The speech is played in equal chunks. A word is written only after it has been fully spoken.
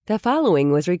The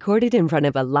following was recorded in front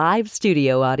of a live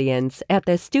studio audience at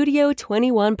the Studio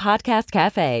 21 Podcast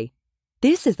Cafe.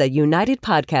 This is the United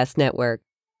Podcast Network.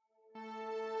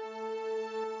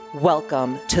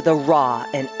 Welcome to the raw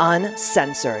and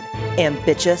uncensored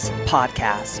Ambitious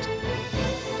Podcast.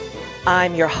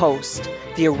 I'm your host,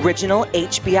 the original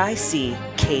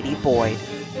HBIC, Katie Boyd.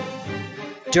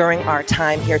 During our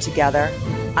time here together,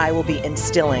 I will be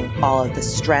instilling all of the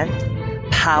strength,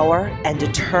 power, and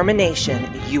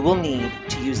determination you will need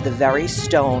to use the very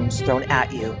stones thrown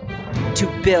at you to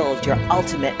build your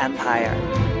ultimate empire.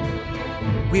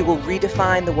 We will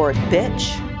redefine the word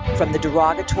bitch from the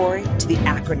derogatory to the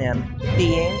acronym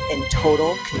being in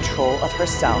total control of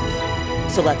herself.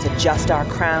 So let's adjust our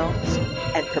crowns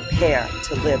and prepare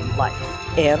to live life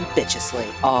ambitiously.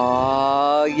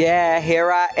 Oh yeah,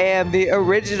 here I am, the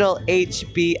original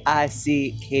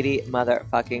HBIC, Katie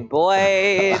motherfucking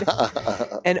Boyd.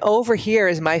 And over here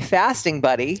is my fasting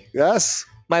buddy. Yes.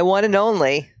 My one and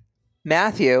only,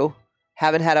 Matthew.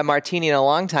 Haven't had a martini in a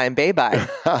long time. Bye-bye.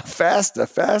 Fasted.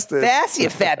 Fast, you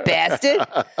fat bastard.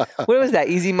 What was that,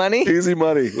 Easy Money? Easy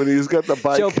Money. When he's got the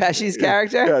bike. Joe Pesci's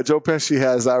character? Yeah, Joe Pesci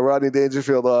has Rodney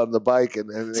Dangerfield on the bike.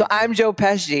 And I'm Joe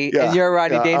Pesci, and you're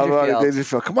Rodney Dangerfield. I'm Rodney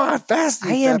Dangerfield. Come on, fast.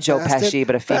 I am Joe Pesci,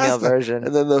 but a female version.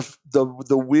 And then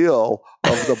the wheel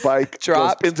of the bike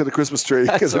goes into the Christmas tree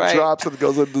because it drops and it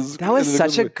goes into the That was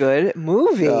such a good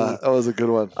movie. Yeah, that was a good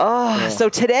one. So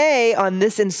today on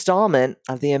this installment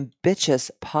of the Ambitious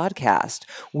Podcast,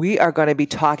 we are going to be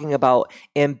talking about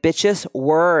ambitious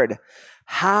word,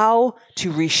 how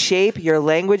to reshape your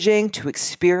languaging to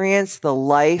experience the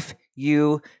life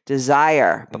you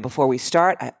desire. But before we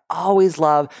start, I always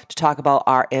love to talk about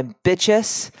our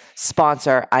ambitious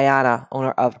sponsor, Ayana,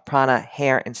 owner of Prana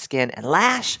Hair and Skin and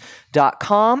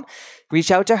Lash.com. Reach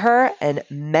out to her and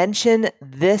mention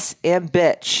this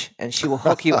ambitch, and she will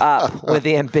hook you up with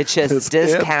the ambitious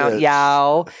discount.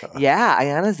 Yow. Yeah,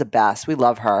 Ayana's the best. We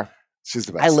love her. She's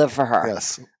the best. I live for her.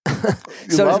 Yes.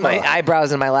 So does my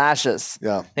eyebrows and my lashes.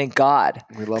 Yeah. Thank God.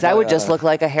 Because I would just look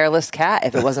like a hairless cat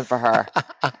if it wasn't for her.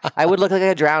 I would look like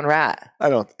a drowned rat.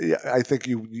 I think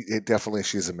definitely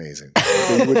she's amazing.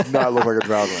 You would not look like a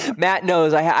drowned rat. Matt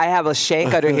knows I have a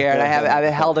shank under here, and I've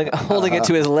been holding it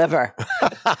to his liver.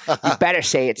 You better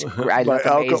say it's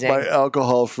amazing. My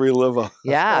alcohol-free liver.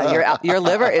 Yeah, your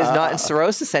liver is not in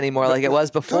cirrhosis anymore like it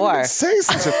was before. Don't say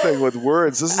such a thing with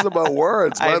words. This is about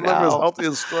words. My liver is healthy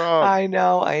and strong. I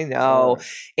know.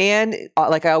 And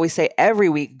like I always say every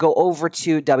week, go over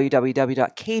to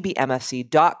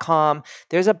www.kbmfc.com.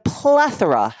 There's a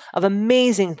plethora of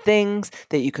amazing things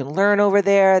that you can learn over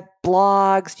there.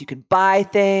 Blogs, you can buy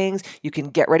things, you can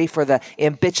get ready for the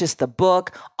Ambitious, the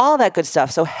book, all that good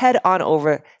stuff. So head on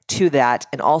over to that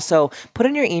and also put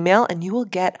in your email and you will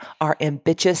get our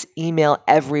Ambitious email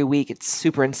every week. It's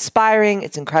super inspiring.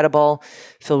 It's incredible,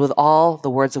 filled with all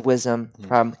the words of wisdom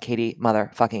from Katie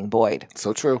motherfucking Boyd.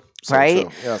 So true. Right?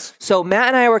 True. Yes. So Matt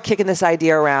and I were kicking this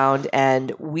idea around,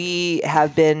 and we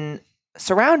have been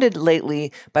surrounded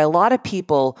lately by a lot of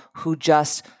people who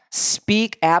just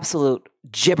speak absolute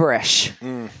gibberish.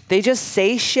 They just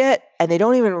say shit and they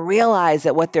don't even realize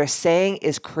that what they're saying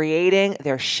is creating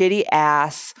their shitty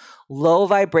ass, low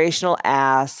vibrational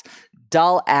ass,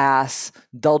 dull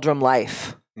doldrum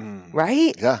life.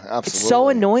 Right? Yeah, absolutely. It's so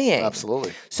annoying.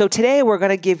 Absolutely. So today we're going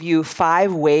to give you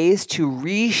 5 ways to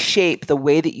reshape the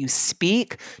way that you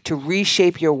speak, to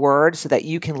reshape your words so that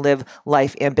you can live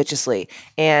life ambitiously.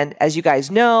 And as you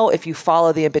guys know, if you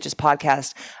follow the Ambitious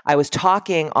Podcast, I was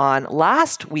talking on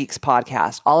last week's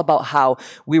podcast all about how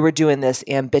we were doing this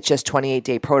ambitious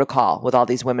 28-day protocol with all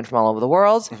these women from all over the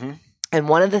world. Mm-hmm. And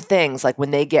one of the things, like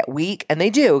when they get weak, and they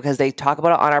do, because they talk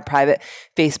about it on our private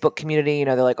Facebook community,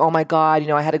 they're like, oh my God,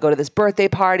 I had to go to this birthday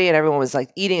party and everyone was like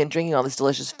eating and drinking all this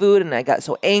delicious food and I got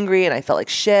so angry and I felt like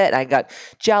shit and I got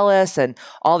jealous and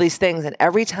all these things. And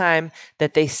every time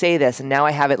that they say this, and now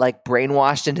I have it like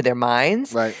brainwashed into their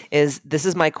minds, this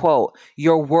is my quote,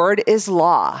 your word is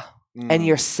law and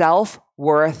your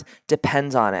self-worth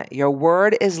depends on it. Your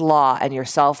word is law and your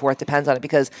self-worth depends on it,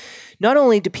 because not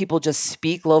only do people just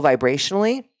speak low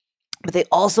vibrationally, but they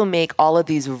also make all of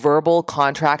these verbal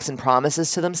contracts and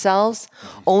promises to themselves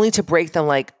only to break them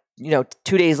like, 2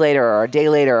 days later or a day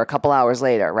later or a couple hours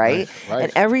later, right?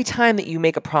 And every time that you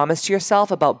make a promise to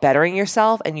yourself about bettering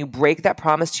yourself and you break that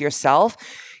promise to yourself,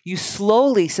 you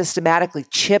slowly, systematically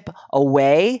chip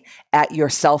away at your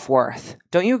self-worth.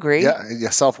 Don't you agree? Yeah, your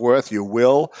self-worth, your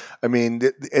will. I mean,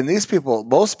 and these people,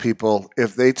 most people,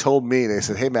 if they told me, they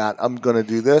said, hey, Matt, I'm going to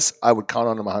do this, I would count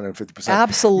on them 150%.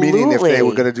 Absolutely. Meaning if they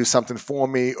were going to do something for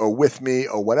me or with me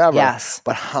or whatever. Yes.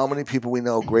 But how many people we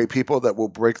know, great people that will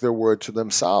break their word to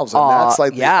themselves. And that's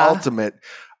like the ultimate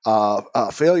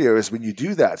failure is when you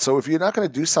do that. So if you're not going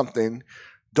to do something,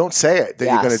 don't say it that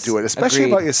you're going to do it, especially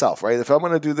about yourself, right? If I'm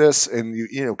going to do this and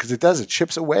you know, because it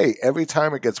chips away every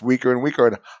time. It gets weaker and weaker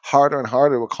and harder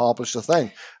to accomplish the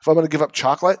thing. If I'm going to give up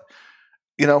chocolate,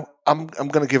 you know, I'm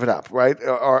going to give it up, right?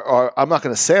 Or I'm not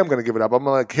going to say I'm going to give it up. I'm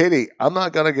like, Katie, I'm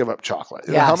not going to give up chocolate.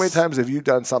 You know, how many times have you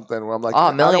done something where I'm like,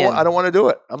 I don't want to do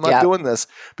it. I'm not doing this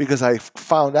because I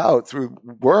found out through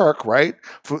work, right?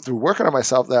 Through working on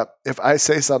myself that if I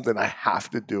say something, I have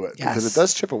to do it because it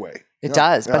does chip away. It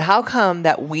does. But how come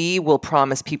that we will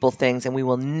promise people things and we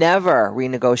will never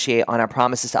renegotiate on our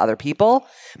promises to other people,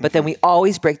 but then we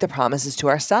always break the promises to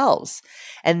ourselves?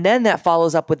 And then that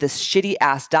follows up with this shitty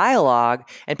ass dialogue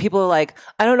and people are like,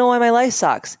 I don't know why my life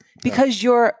sucks. Because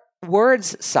your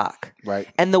words suck. Right.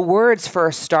 And the words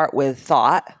first start with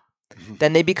thought.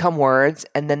 Then they become words,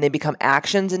 and then they become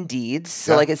actions and deeds.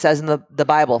 So like it says in the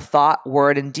Bible, thought,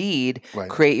 word, and deed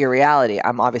create your reality.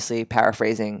 I'm obviously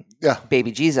paraphrasing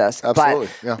baby Jesus. Absolutely.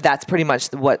 But that's pretty much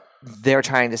what they're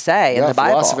trying to say in the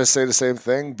Bible. Philosophers say the same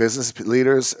thing. Business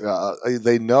leaders,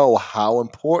 they know how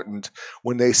important,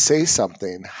 when they say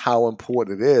something, how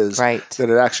important it is that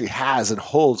it actually has and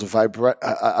holds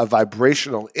a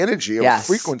vibrational energy, a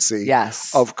frequency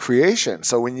of creation.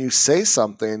 So when you say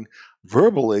something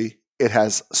verbally, it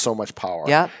has so much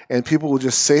power. And people will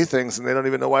just say things and they don't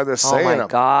even know why they're saying them. Oh my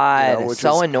God. You know, it's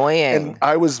so annoying. And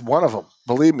I was one of them.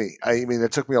 Believe me. I mean,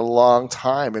 it took me a long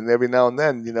time. And every now and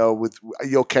then, you know,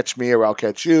 you'll catch me or I'll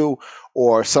catch you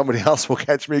or somebody else will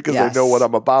catch me because they know what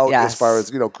I'm about as far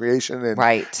as, you know, creation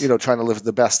and, you know, trying to live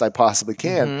the best I possibly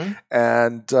can.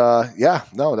 And that's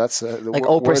like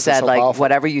Oprah said, like powerful.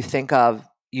 Whatever you think of,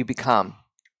 you become.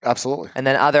 Absolutely. And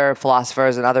then other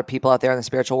philosophers and other people out there in the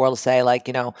spiritual world say, like,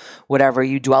 you know, whatever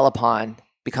you dwell upon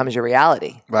becomes your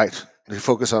reality. Right. If you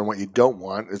focus on what you don't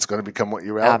want, it's going to become what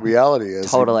your reality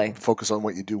is. Totally. You focus on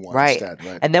what you do want instead.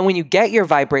 Right. And then when you get your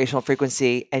vibrational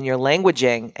frequency and your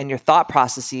languaging and your thought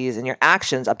processes and your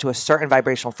actions up to a certain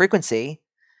vibrational frequency,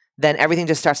 then everything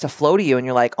just starts to flow to you. And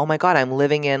you're like, oh my God, I'm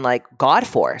living in like God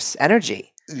force energy.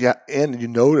 Yeah, and you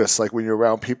notice, like, when you're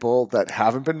around people that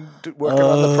haven't been working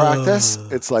on the practice,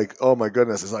 it's like, oh my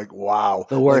goodness, it's like, wow.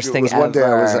 The worst thing ever. One day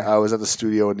I was at the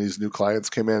studio and these new clients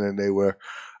came in and they were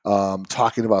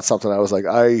talking about something. I was like,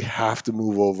 I have to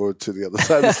move over to the other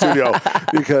side of the studio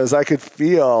because I could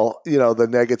feel, you know, the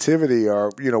negativity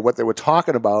or, you know, what they were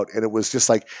talking about. And it was just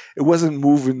like, it wasn't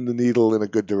moving the needle in a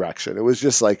good direction. It was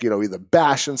just like, you know, either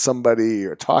bashing somebody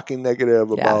or talking negative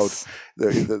about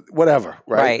the whatever.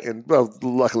 Right. And well,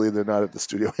 luckily they're not at the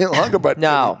studio any longer, but in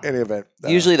any event.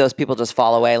 Usually those people just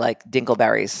fall away like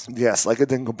dingleberries. Yes, like a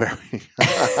dingleberry.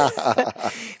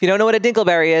 If you don't know what a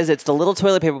dingleberry is, it's the little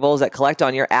toilet paper bowls that collect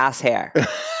on your ass hair.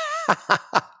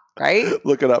 Right?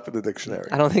 Look it up in the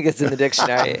dictionary. I don't think it's in the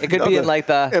dictionary. It could be in like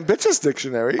the Ambitious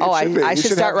dictionary. Oh, I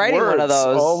should start writing words, one of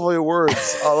those. All the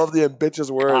words, all of the ambitious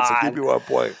words to keep you on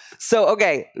point. So,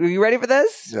 okay, are you ready for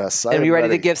this? Yes, I am. And you ready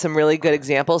to give some really good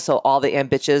examples so all the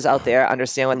ambitious out there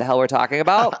understand what the hell we're talking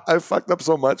about? I fucked up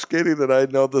so much, Katie, that I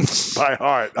know this by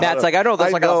heart. Matt's like, I know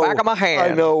this like on the back of my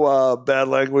hand. I know bad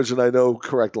language and I know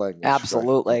correct language.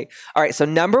 Absolutely. Right. All right, so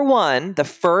number one, the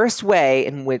first way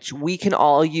in which we can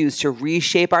all use to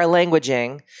reshape our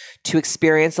languaging to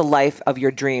experience the life of your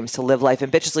dreams, to live life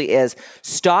ambitiously is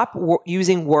stop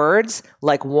using words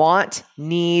like want,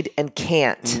 need, and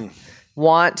can't.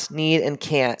 Want, need, and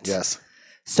can't. Yes.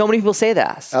 So many people say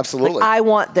this. Absolutely. Like, I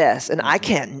want this, and I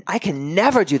can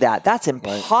never do that. That's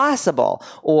impossible.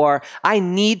 Right. Or I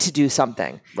need to do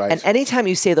something. Right. And anytime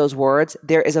you say those words,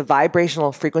 there is a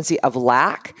vibrational frequency of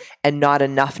lack and not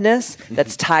enoughness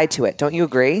that's tied to it. Don't you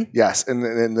agree? Yes. And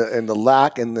the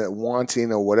lack and the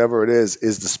wanting or whatever it is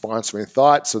the sponsoring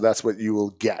thought. So that's what you will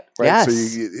get. Right.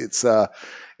 Yes. So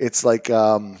it's like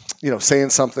you know, saying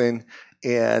something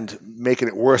and making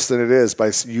it worse than it is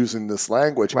by using this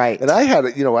language. Right. And I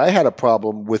had a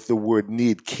problem with the word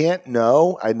need. Can't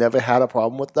know. I never had a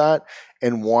problem with that.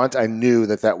 And want, I knew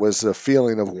that was a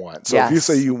feeling of want. So if you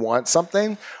say you want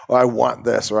something, or I want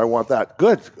this, or I want that,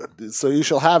 good. So you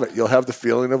shall have it. You'll have the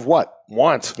feeling of what?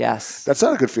 Want. Yes. That's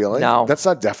not a good feeling. No. That's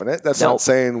not definite. That's not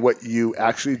saying what you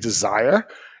actually desire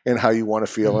and how you want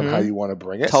to feel and how you want to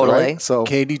bring it. Totally. Right? So,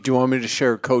 Katie, do you want me to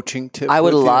share a coaching tip? I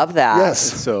would love that. Yes.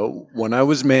 So when I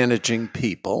was managing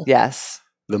people,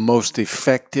 the most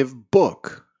effective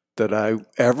book that I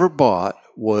ever bought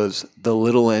was The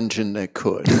Little Engine That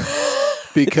Could.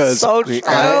 Because so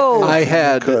I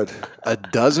had a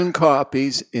dozen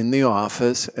copies in the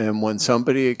office, and when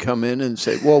somebody had come in and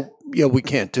say, well, yeah, we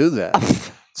can't do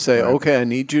that. Say, okay, I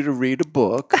need you to read a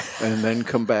book and then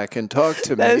come back and talk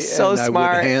to me. That is so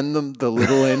smart. I would hand them The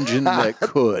Little Engine That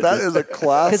Could. That is a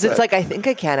classic. Because it's like, I think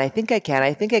I can.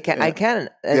 Yeah. I can.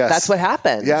 Yes. That's what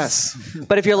happens. Yes.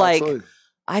 But if you're like, Absolutely.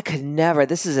 I could never,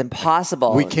 this is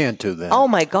impossible. We can't do that. Oh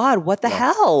my God, what the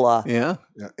hell? Yeah.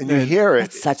 And you hear it.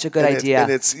 That's such a good idea.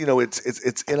 And it's,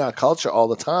 it's in our culture all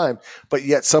the time, but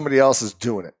yet somebody else is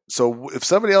doing it. So if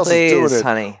somebody else is doing it,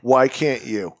 honey. Why can't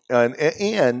you?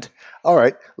 And all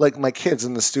right, like my kids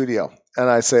in the studio. And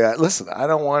I say, listen, I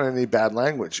don't want any bad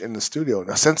language in the studio.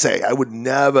 Now, Sensei, I would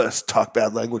never talk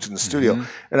bad language in the studio.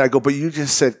 Mm-hmm. And I go, but you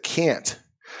just said can't.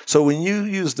 So when you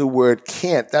use the word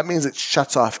can't, that means it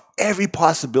shuts off every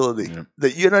possibility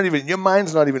that your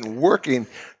mind's not even working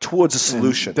towards a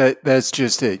solution. That's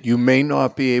just it. You may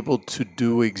not be able to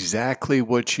do exactly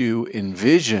what you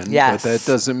envision, but that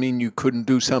doesn't mean you couldn't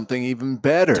do something even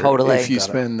better if you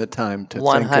spend the time to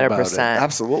 100%. Think about it.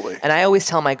 Absolutely. And I always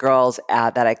tell my girls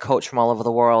that I coach from all over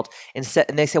the world, and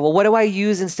they say, well, what do I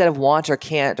use instead of want or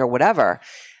can't or whatever?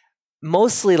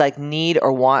 Mostly like need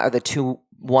or want are the two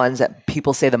ones that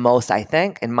people say the most, I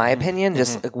think, in my opinion,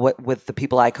 just with the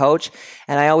people I coach.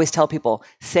 And I always tell people,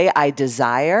 say I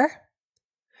desire,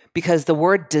 because the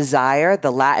word desire,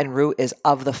 the Latin root is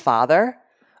of the Father.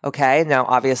 Okay. Now,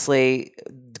 obviously,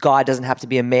 God doesn't have to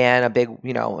be a man, a big,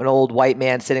 an old white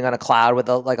man sitting on a cloud with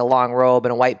a long robe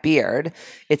and a white beard.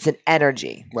 It's an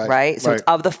energy, right? So it's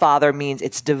of the Father means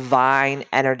it's divine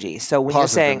energy. So when you're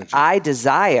saying, energy. I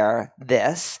desire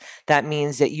this, that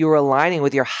means that you're aligning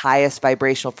with your highest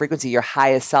vibrational frequency, your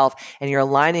highest self, and you're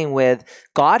aligning with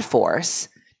God force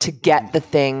to get the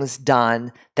things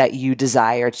done that you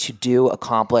desire to do,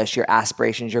 accomplish your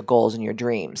aspirations, your goals, and your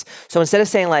dreams. So instead of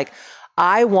saying like,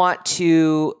 I want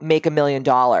to make $1 million.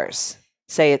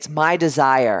 Say it's my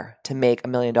desire to make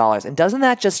 $1 million. And doesn't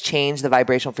that just change the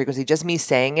vibrational frequency? Just me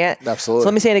saying it? Absolutely. So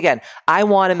let me say it again. I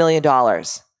want $1 million.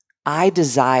 I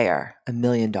desire $1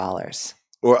 million.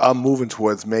 Or I'm moving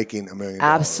towards making $1 million.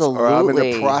 Absolutely. Or I'm in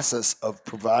the process of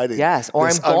providing. Yes. Or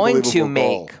I'm going to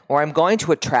make, goal. Or I'm going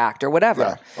to attract, or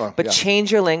whatever. But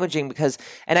change your languaging, because,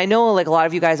 and I know like a lot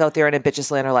of you guys out there in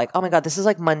Bitches Land are like, oh my God, this is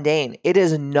like mundane. It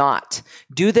is not.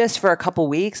 Do this for a couple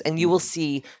weeks and you will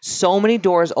see so many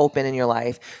doors open in your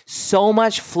life, so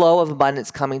much flow of abundance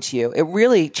coming to you. It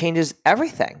really changes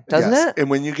everything, doesn't it? And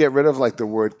when you get rid of like the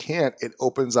word can't, it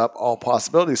opens up all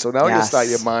possibilities. So now you start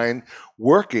your mind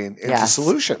working into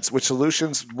solutions, which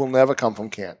solutions will never come from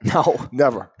can't. No.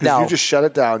 Never. Because you just shut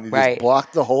it down. You just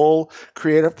block the whole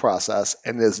creative process,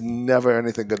 and there's never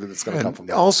anything good that's going to come from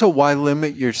that. Also, why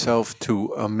limit yourself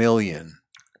to $1 million?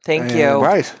 Thank you.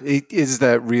 Right. Is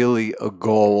that really a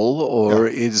goal, or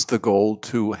is the goal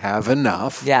to have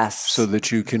enough so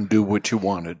that you can do what you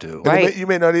want to do? Right. You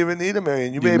may not even need $1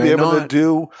 million. You may be able to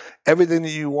do everything that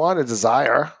you want to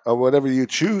desire, or whatever you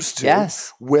choose to,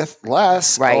 with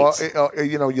less. Right. Or,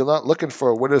 you're not looking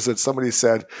for, what is it? Somebody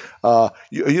said,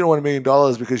 you don't want $1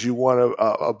 million because you want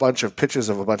a bunch of pictures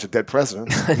of a bunch of dead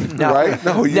presidents. No. Right?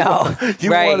 No. You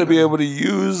want to be able to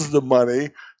use the money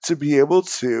to be able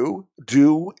to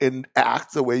do and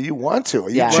act the way you want to, or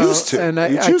you choose to. And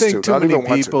I think too many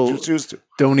people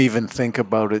don't even think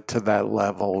about it to that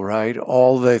level, right?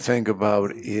 All they think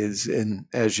about is,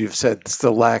 as you've said, it's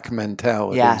the lack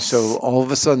mentality. Yes. So all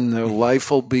of a sudden their life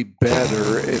will be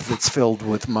better if it's filled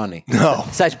with money. No.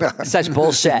 Such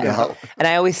bullshit. No. And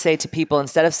I always say to people,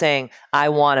 instead of saying, I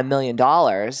want $1 million,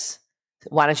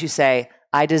 why don't you say,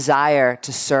 I desire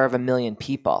to serve 1 million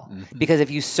people. Mm-hmm. Because if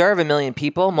you serve 1 million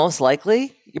people, most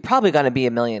likely, you're probably going to be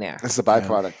a millionaire. It's a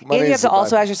byproduct. And you have to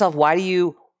also ask yourself, why do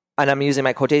you, and I'm using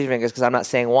my quotation fingers because I'm not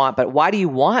saying want, but why do you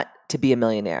want to be a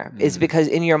millionaire? Mm-hmm. Is because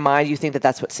in your mind you think that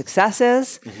that's what success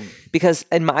is? Mm-hmm. Because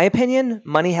in my opinion,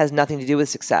 money has nothing to do with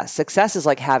success. Success is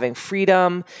like having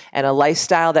freedom and a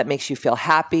lifestyle that makes you feel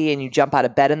happy, and you jump out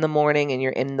of bed in the morning and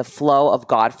you're in the flow of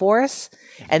God force.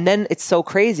 And then it's so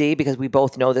crazy, because we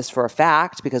both know this for a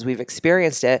fact because we've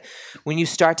experienced it. When you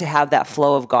start to have that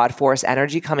flow of God force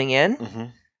energy coming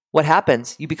in, what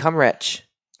happens? You become rich.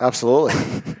 Absolutely.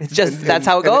 It's just, that's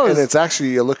how it goes. And it's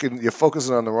actually, you're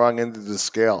focusing on the wrong end of the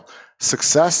scale.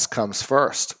 Success comes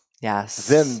first. Yes.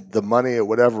 Then the money or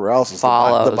whatever else is the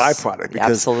byproduct.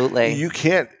 Because absolutely. You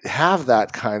can't have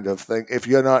that kind of thing if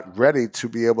you're not ready to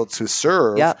be able to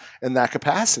serve in that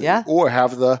capacity or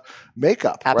have the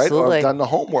makeup, right? Or have done the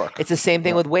homework. It's the same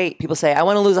thing with weight. People say, I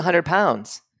want to lose 100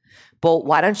 pounds. But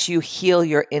why don't you heal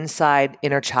your inside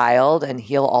inner child and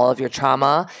heal all of your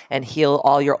trauma and heal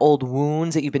all your old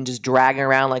wounds that you've been just dragging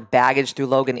around like baggage through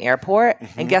Logan Airport?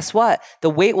 And guess what? The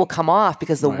weight will come off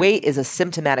because the weight is a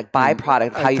symptomatic byproduct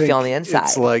of how you feel on the inside.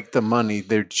 It's like the money.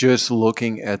 They're just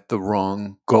looking at the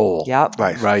wrong goal. Yep.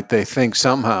 Right. They think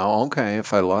somehow, okay,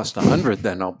 if I lost 100,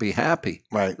 then I'll be happy.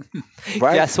 Right.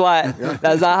 Guess what? Yeah.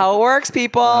 That's not how it works,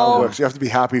 people. How it works. You have to be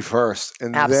happy first,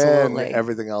 and then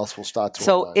everything else will start to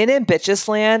So in Ambitious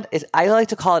Land, I like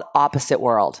to call it opposite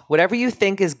world. Whatever you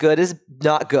think is good is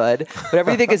not good.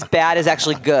 Whatever you think is bad is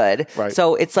actually good. Right.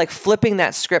 So it's like flipping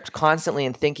that script constantly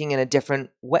and thinking in a different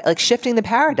way, like shifting the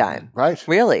paradigm. Right.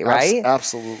 Really, right?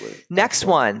 Absolutely. Next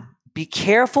one. Be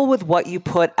careful with what you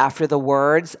put after the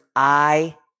words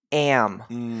I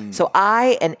am. So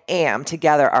I and am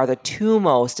together are the two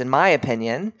most, in my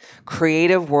opinion,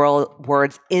 creative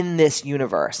words in this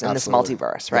universe, in this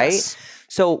multiverse, right? Yes.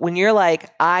 So when you're like,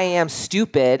 I am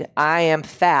stupid, I am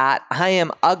fat, I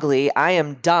am ugly, I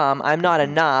am dumb, I'm not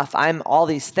enough, I'm all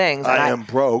these things. I am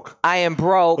broke. I am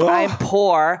broke, I am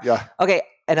poor. Yeah. Okay.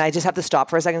 And I just have to stop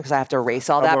for a second because I have to erase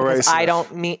all that because I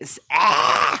don't mean.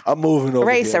 I'm moving over.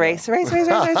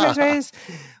 Erase.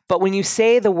 But when you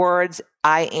say the words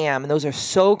I am, and those are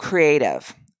so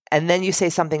creative, and then you say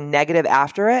something negative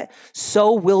after it,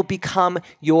 so will become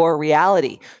your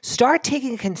reality. Start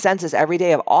taking a consensus every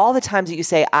day of all the times that you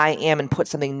say I am and put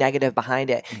something negative behind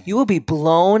it. You will be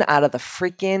blown out of the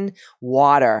freaking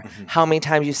water how many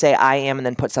times you say I am and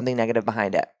then put something negative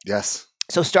behind it. Yes.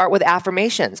 So start with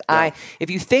affirmations. Yeah. If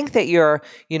you think that you're,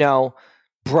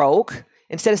 broke,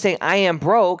 instead of saying I am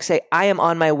broke, say I am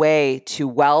on my way to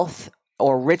wealth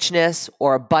or richness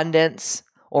or abundance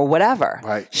or whatever.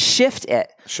 Right. Shift it.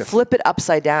 Flip it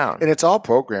upside down. And it's all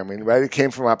programming, right? It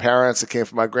came from our parents. It came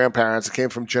from my grandparents. It came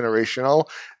from generational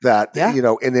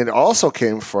and it also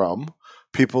came from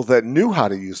people that knew how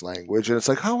to use language. And it's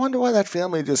like, I wonder why that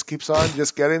family just keeps on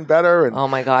just getting better. And oh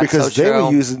my God, because so they true.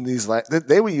 were using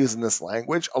they were using this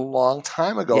language a long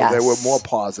time ago. Yes. They were more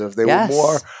positive. They were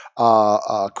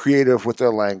more creative with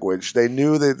their language. They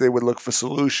knew that they would look for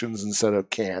solutions instead of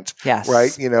can't. Yes.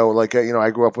 Right? I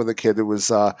grew up with a kid that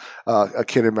was a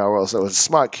kid in Melrose that was a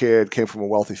smart kid, came from a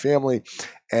wealthy family.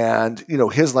 And,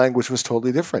 his language was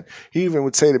totally different. He even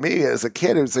would say to me as a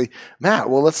kid, he would say, Matt,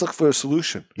 well, let's look for a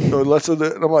solution. And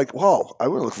I'm like, whoa, I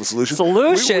wouldn't look for solutions.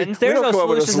 Solutions? There's no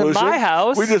solutions in my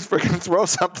house. We just freaking throw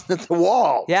something at the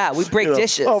wall. Yeah, we break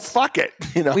dishes. Oh, fuck it.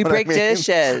 We break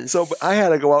dishes. So I had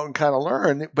to go out and kind of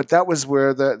learn, but that was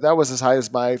where that was as high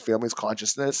as my family's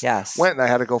consciousness went, and I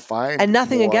had to go find And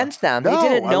nothing more. against them. They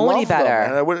didn't know any better. Them,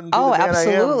 and I wouldn't do the man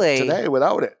absolutely. I am today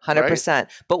without it. 100%. Right?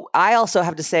 But I also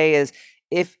have to say is,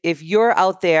 if you're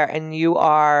out there and you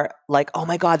are like, oh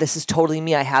my God, this is totally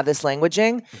me, I have this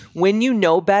languaging, when you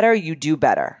know better, you do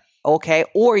better. Okay?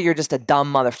 Or you're just a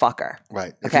dumb motherfucker.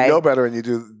 Right. Okay? If you know better and you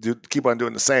do keep on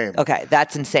doing the same. Okay,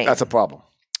 that's insane. That's a problem.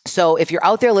 So if you're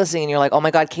out there listening and you're like, oh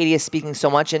my God, Katie is speaking so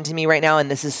much into me right now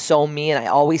and this is so me and I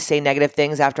always say negative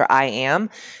things after I am,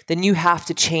 then you have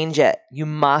to change it. You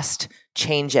must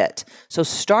change it. So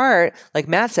start, like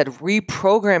Matt said,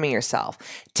 reprogramming yourself.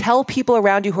 Tell people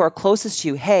around you who are closest to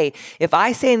you, hey, if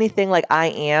I say anything like I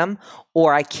am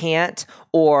or I can't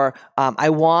or I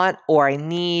want or I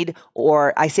need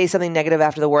or I say something negative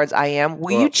after the words I am,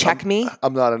 will you check me?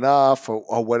 I'm not enough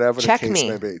or whatever check the case me.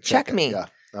 may be. Check me. Yeah,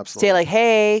 absolutely. Say like,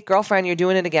 hey, girlfriend, you're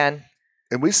doing it again.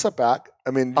 And we step back.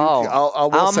 I mean, I'll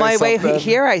on my way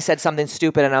here, I said something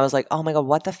stupid, and I was like, "Oh my God,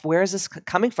 where is this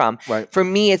coming from?" Right. For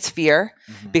me, it's fear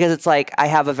because it's like I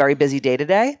have a very busy day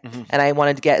today, and I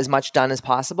wanted to get as much done as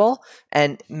possible.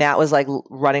 And Matt was like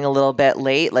running a little bit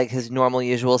late, like his normal,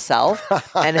 usual self,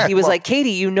 and he was like,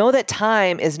 "Katie, you know that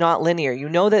time is not linear. You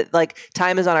know that like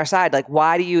time is on our side. Like,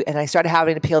 why do you?" And I started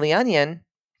having to peel the onion.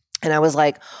 And I was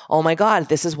like, oh my God,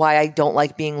 this is why I don't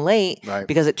like being late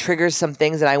because it triggers some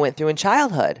things that I went through in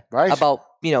childhood about,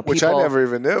 people. Which I never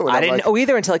even knew. I didn't know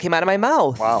either until it came out of my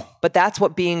mouth. Wow. But that's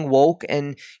what being woke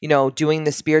and, doing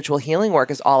the spiritual healing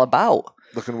work is all about.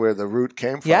 Looking where the root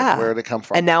came from. Yeah. Where did it come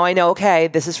from? And now I know, okay,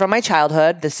 this is from my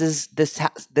childhood.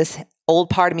 This old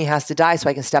part of me has to die so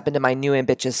I can step into my new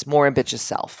more ambitious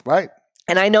self. Right.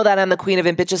 And I know that I'm the queen of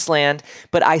ambitious land,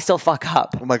 but I still fuck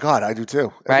up. Oh my God, I do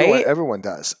too. Right? Everyone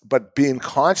does. But being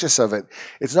conscious of it,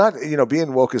 it's not,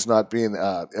 being woke is not being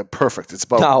perfect. It's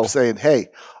about saying, hey,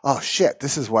 oh shit,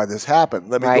 this is why this happened.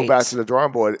 Let me go back to the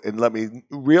drawing board and let me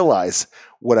realize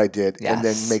what I did and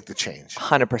then make the change.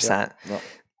 100%. Yeah.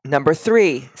 Number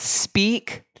 3,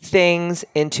 speak things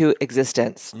into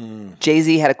existence.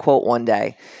 Jay-Z had a quote one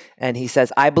day. And he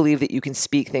says, I believe that you can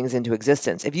speak things into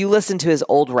existence. If you listen to his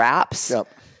old raps,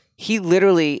 he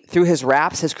literally, through his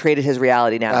raps, has created his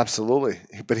reality now. Absolutely.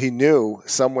 But he knew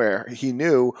somewhere,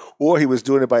 or he was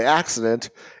doing it by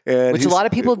accident. And which a lot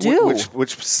of people do.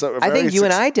 I think you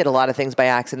and I did a lot of things by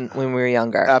accident when we were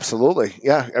younger. Absolutely.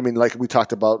 Yeah. I mean, like we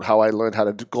talked about how I learned how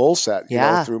to goal set,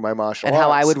 through my martial arts. And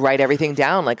how I would write everything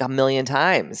down like 1,000,000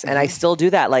 times. And I still do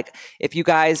that. Like if you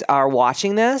guys are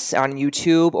watching this on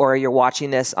YouTube or you're watching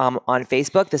this on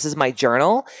Facebook, this is my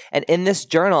journal. And in this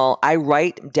journal, I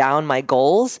write down my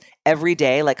goals every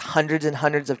day, like hundreds and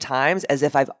hundreds of times, as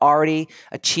if I've already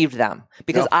achieved them,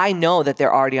 because I know that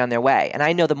they're already on their way. And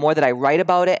I know the more that I write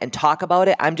about it and talk about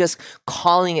it, I'm just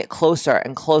calling it closer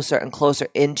and closer and closer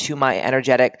into my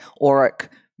energetic auric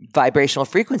vibrational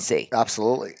frequency.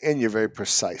 Absolutely. And you're very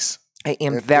precise. I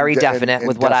am very definite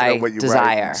with what I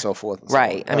desire. And so forth. And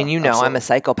right. So I mean, absolutely. I'm a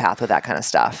psychopath with that kind of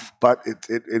stuff. But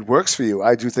it works for you.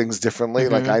 I do things differently.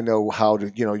 Like I know how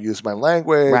to, use my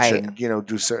language and,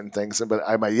 do certain things. But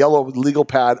I have my yellow legal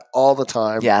pad all the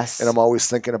time. Yes. And I'm always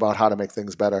thinking about how to make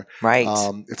things better. Right.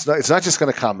 It's not just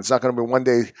going to come. It's not going to be one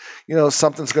day,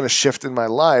 something's going to shift in my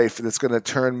life and it's going to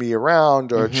turn me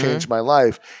around or change my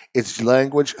life. It's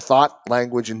language, thought,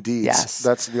 language, and deeds. Yes.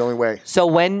 That's the only way.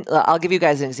 So I'll give you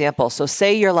guys an example. So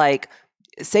say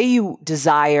you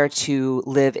desire to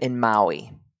live in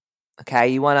Maui. Okay.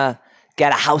 You want to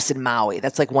get a house in Maui.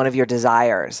 That's like one of your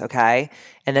desires. Okay.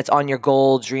 And that's on your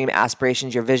goal, dream,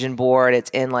 aspirations, your vision board. It's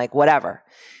in like whatever.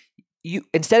 You,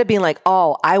 instead of being like,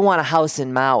 oh, I want a house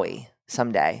in Maui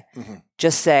someday,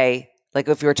 just say, like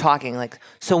if you were talking like,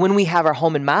 so when we have our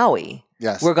home in Maui,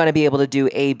 we're going to be able to do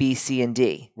A, B, C, and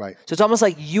D. Right. So it's almost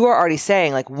like you are already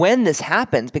saying like when this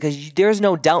happens, because there's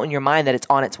no doubt in your mind that it's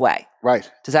on its way. Right.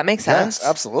 Does that make sense? Yes,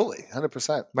 absolutely.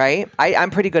 100%. Right?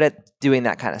 I'm pretty good at doing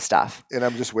that kind of stuff. And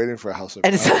I'm just waiting for a house. Right?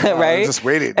 I'm just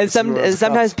waiting. And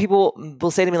sometimes people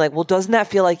will say to me like, well, doesn't that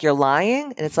feel like you're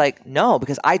lying? And it's like, no,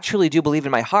 because I truly do believe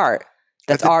in my heart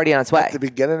that's already on its way. At the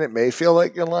beginning, it may feel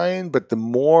like you're lying, but the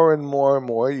more and more and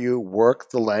more you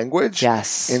work the language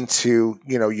into,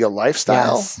 your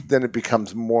lifestyle, then it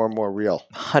becomes more and more real.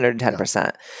 110%.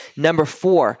 Yeah. Number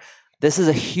 4, this is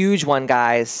a huge one,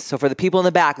 guys. So for the people in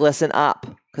the back, listen up,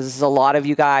 because a lot of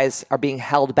you guys are being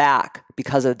held back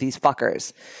because of these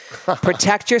fuckers.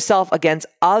 Protect yourself against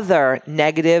other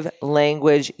negative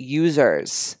language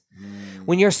users.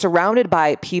 When you're surrounded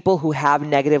by people who have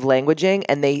negative languaging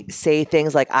and they say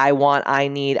things like, I want, I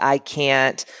need, I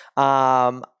can't,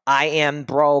 I am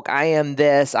broke, I am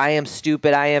this, I am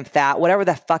stupid, I am fat, whatever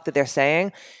the fuck that they're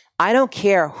saying, I don't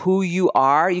care who you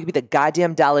are. You could be the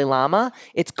goddamn Dalai Lama.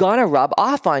 It's going to rub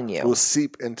off on you. It will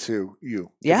seep into you.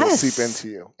 Yes. It will seep into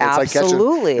you.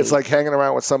 Absolutely. It's like hanging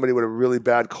around with somebody with a really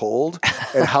bad cold.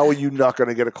 And how are you not going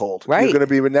to get a cold? Right. You're going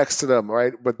to be next to them,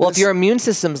 right? But if your immune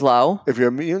system's low. If your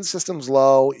immune system's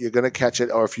low, you're going to catch it.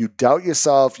 Or if you doubt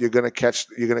yourself, you're going to catch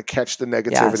the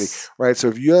negativity, right? So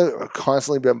if you're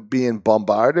constantly being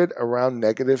bombarded around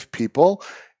negative people,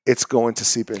 it's going to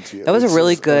seep into you. That was a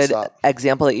really good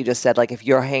example that you just said. Like if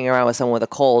you're hanging around with someone with a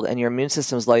cold and your immune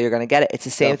system's low, you're going to get it. It's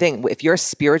the same thing. If your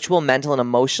spiritual, mental, and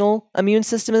emotional immune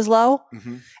system is low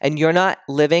and you're not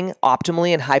living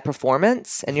optimally in high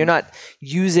performance and you're not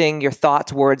using your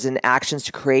thoughts, words, and actions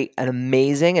to create an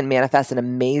amazing and manifest an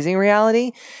amazing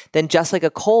reality, then just like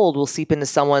a cold will seep into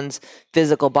someone's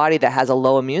physical body that has a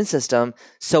low immune system,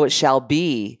 so it shall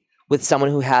be with someone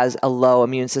who has a low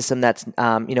immune system that's,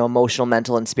 emotional,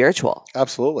 mental, and spiritual.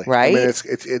 Absolutely. Right? I mean,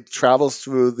 it travels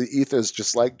through the ethers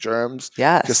just like germs,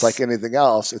 just like anything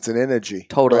else. It's an energy.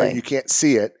 Totally. Right? You can't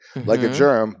see it like a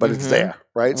germ, but it's there,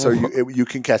 right? So you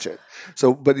can catch it.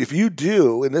 So, but if you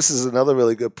do, and this is another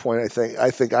really good point,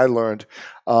 I think I learned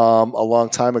a long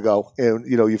time ago, and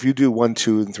if you do 1,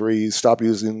 2, and 3, stop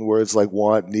using words like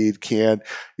want, need, can.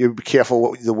 You be careful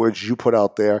what the words you put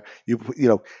out there.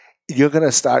 You're going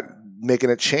to start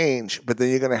making a change, but then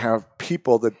you're going to have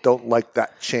people that don't like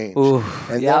that change.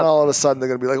 Then all of a sudden they're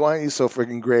going to be like, why aren't you so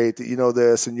freaking great that you know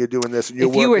this and you're doing this and you're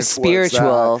working towards that? If you were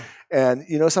spiritual. And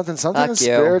something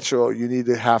spiritual, you need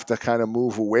to have to kind of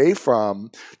move away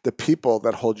from the people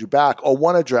that hold you back or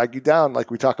want to drag you down. Like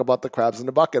we talk about the crabs in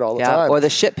the bucket all the time. Or the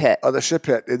shit pit.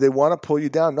 They want to pull you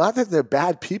down. Not that they're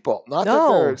bad people.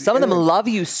 Some of them love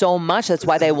you so much. That's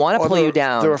why they want to pull you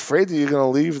down. They're afraid that you're going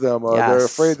to leave them, or they're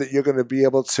afraid that you're going to be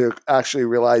able to actually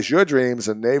realize your dreams,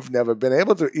 and they've never been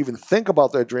able to even think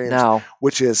about their dreams,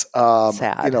 which is,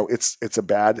 sad. It's a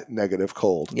bad negative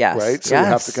cold. Yes. Right? So you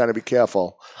have to kind of be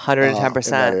careful.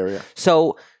 110%.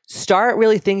 So start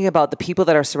really thinking about the people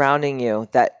that are surrounding you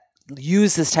that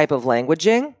use this type of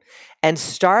languaging, and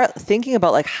start thinking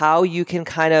about like how you can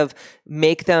kind of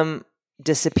make them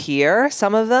disappear,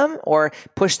 some of them, or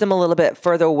push them a little bit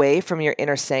further away from your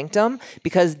inner sanctum,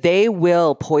 because they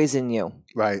will poison you.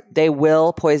 Right. They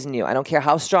will poison you. I don't care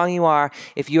how strong you are.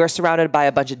 If you are surrounded by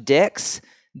a bunch of dicks,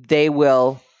 they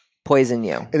will poison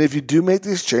you. And if you do make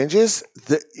these changes,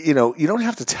 you don't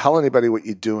have to tell anybody what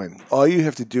you're doing. All you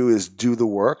have to do is do the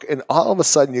work. And all of a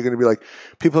sudden you're going to be like,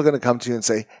 people are going to come to you and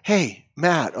say, hey,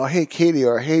 Matt, or hey, Katie,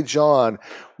 or hey, John,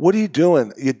 what are you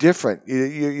doing? You're different.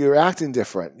 You're acting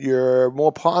different. You're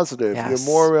more positive. Yes. You're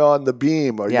more on the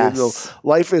beam. Or yes.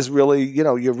 Life is really,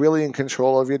 you're really in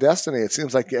control of your destiny. It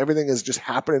seems like everything is just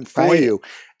happening for you.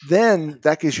 Then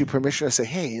that gives you permission to say,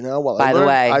 hey, by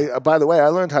the way, I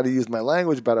learned how to use my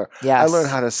language better. Yes. I learned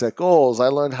how to set goals. I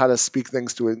learned how to speak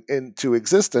things into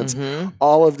existence. Mm-hmm.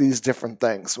 All of these different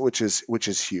things, which is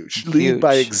huge. Lead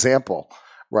by example.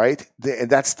 Right? And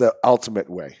that's the ultimate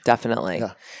way. Definitely.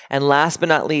 Yeah. And last but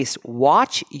not least,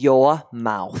 watch your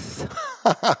mouth.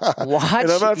 Watch and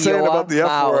I'm not saying about the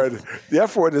mouth. F word. The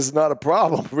F word is not a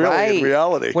problem, really, in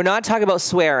reality. We're not talking about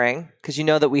swearing, because you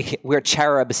know that we're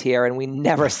cherubs here and we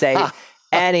never say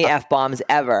any F-bombs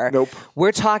ever. Nope.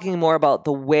 We're talking more about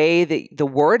the way that the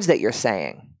words that you're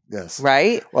saying. Yes.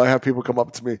 Right? Well, I have people come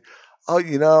up to me, I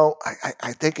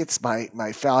think it's my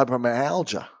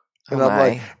fibromyalgia. And I'm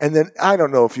like, and then I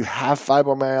don't know if you have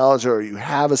fibromyalgia or you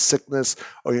have a sickness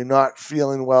or you're not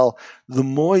feeling well. The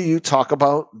more you talk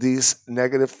about these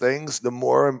negative things, the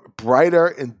more brighter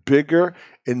and bigger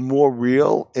and more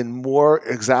real and more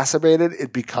exacerbated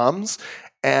it becomes.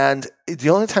 And the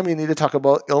only time you need to talk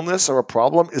about illness or a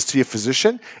problem is to your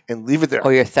physician and leave it there.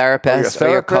 Or your therapist, or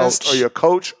your coach. Or your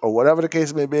coach, or whatever the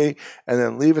case may be, and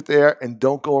then leave it there and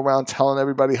don't go around telling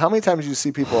everybody. How many times do you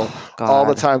see people all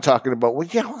the time talking about,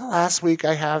 last week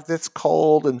I have this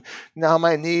cold and now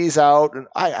my knee's out and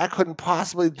I couldn't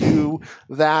possibly do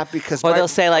that because they'll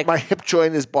say like, my hip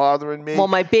joint is bothering me. Well,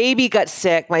 my baby got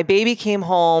sick. My baby came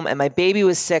home and my baby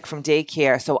was sick from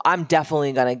daycare, so I'm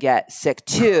definitely going to get sick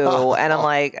too. And I'm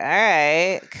like, all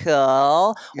right,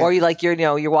 cool. Yeah. Or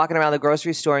you're walking around the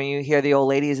grocery store and you hear the old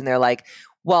ladies and they're like,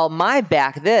 well, my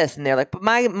back this, and they're like, but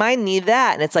my knee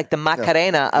that. And it's like the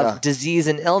Macarena of disease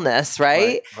and illness,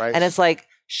 right? Right. And it's like,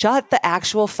 shut the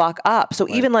actual fuck up. So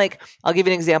even I'll give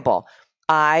you an example.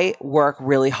 I work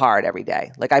really hard every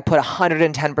day. Like I put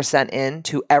 110%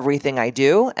 into everything I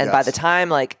do. And by the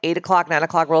time 8 o'clock, 9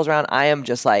 o'clock rolls around, I am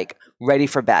just ready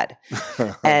for bed.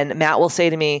 And Matt will say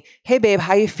to me, hey babe,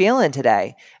 how you feeling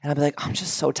today? And I'll be like, I'm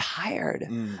just so tired.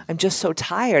 I'm just so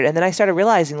tired. And then I started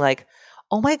realizing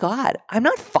oh my God, I'm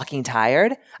not fucking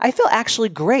tired. I feel actually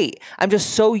great. I'm just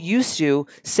so used to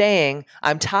saying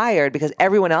I'm tired because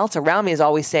everyone else around me is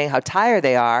always saying how tired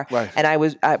they are. Right. And I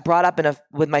was brought up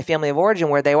with my family of origin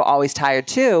where they were always tired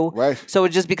too. Right. So it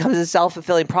just becomes a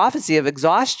self-fulfilling prophecy of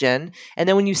exhaustion. And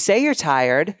then when you say you're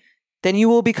tired, then you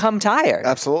will become tired.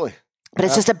 Absolutely. But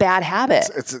it's just a bad habit.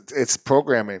 It's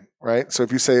programming, right? So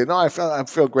if you say, no, I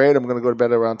feel great, I'm going to go to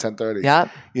bed around 10:30. Yeah.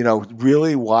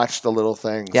 Really watch the little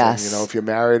things. Yes. And, if you're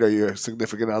married or your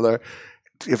significant other,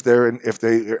 if they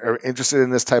are interested in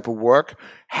this type of work,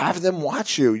 have them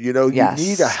watch you. You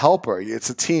need a helper. It's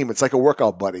a team. It's like a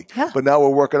workout buddy. Yeah. But now we're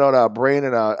working on our brain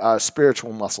and our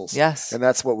spiritual muscles. Yes. And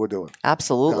that's what we're doing.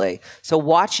 Absolutely. Yeah. So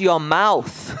watch your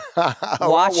mouth.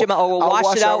 Watch your mouth, or we'll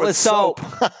wash it out with soap.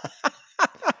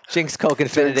 Jinx Coke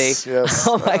Infinity. Jinx, yes.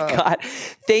 Oh my God.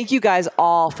 Thank you guys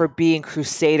all for being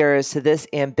crusaders to this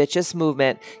ambitious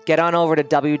movement. Get on over to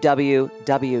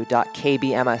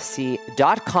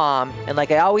www.kbmfc.com. And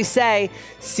like I always say,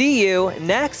 see you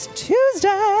next Tuesday.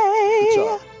 Good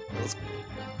job.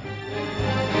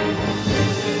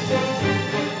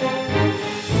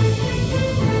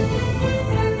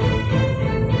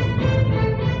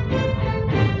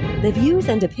 The views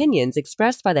and opinions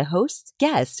expressed by the hosts,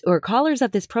 guests, or callers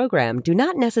of this program do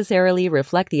not necessarily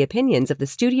reflect the opinions of the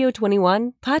Studio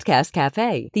 21 Podcast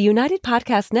Cafe, the United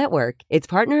Podcast Network, its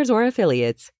partners, or affiliates.